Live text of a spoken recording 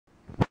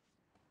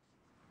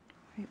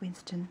Right,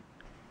 Winston,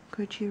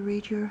 could you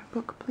read your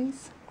book,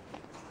 please?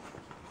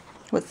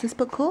 What's this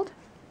book called?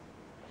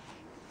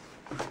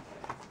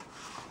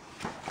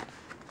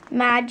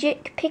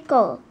 Magic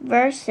Pickle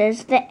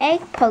versus the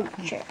Egg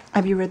Poacher.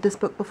 Have you read this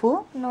book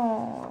before?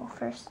 No,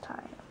 first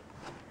time.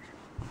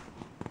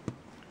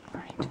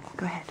 All right,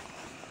 go ahead.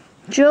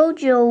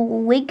 Jojo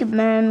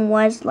Wigman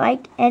was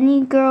like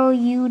any girl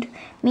you'd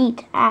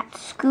meet at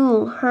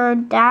school. Her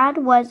dad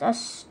was a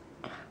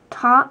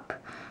top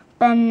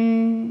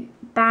banana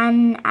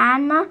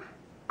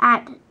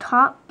at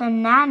Top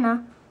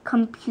Banana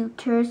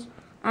Computers,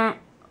 and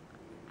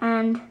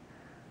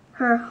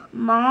her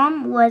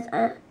mom was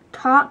a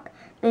top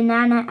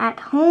banana at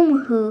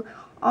home who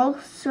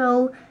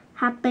also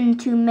happened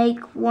to make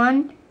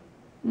one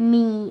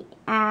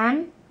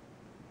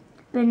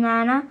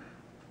banana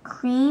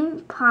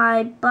cream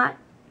pie, but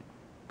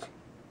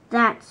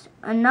that's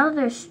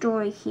another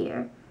story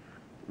here.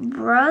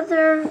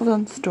 Brother... Hold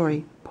on,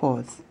 story.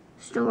 Pause.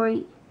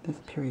 Story There's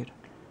a period.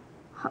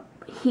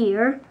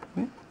 here.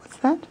 Wait, what's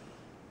that?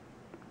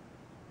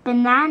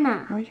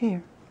 Banana. Right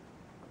here.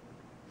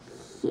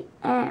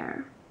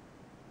 Here.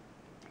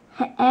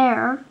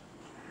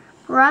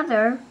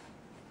 Brother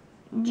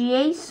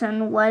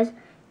Jason was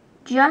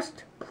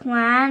just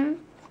playing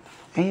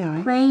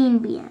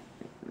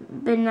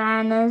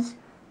bananas.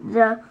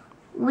 The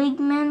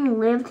Wigman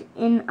lived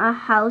in a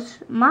house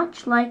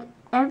much like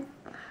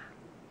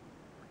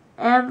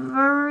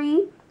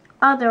every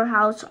other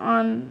house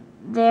on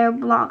their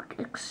block,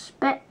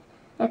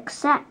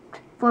 except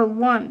for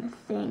one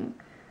thing.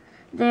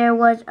 There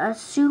was a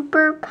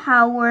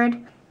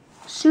super-powered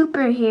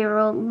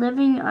superhero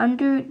living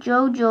under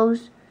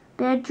Jojo's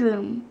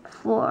bedroom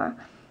floor.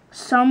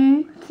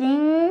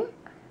 Something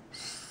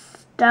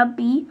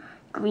stubby,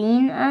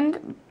 green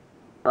and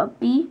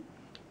bumpy,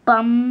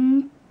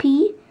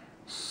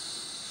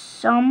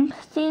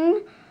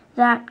 something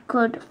that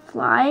could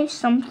fly,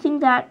 something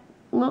that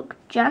looked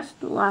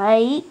just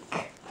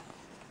like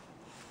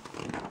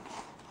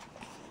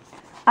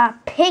a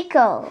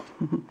pickle.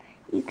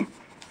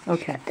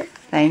 Okay,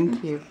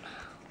 thank you.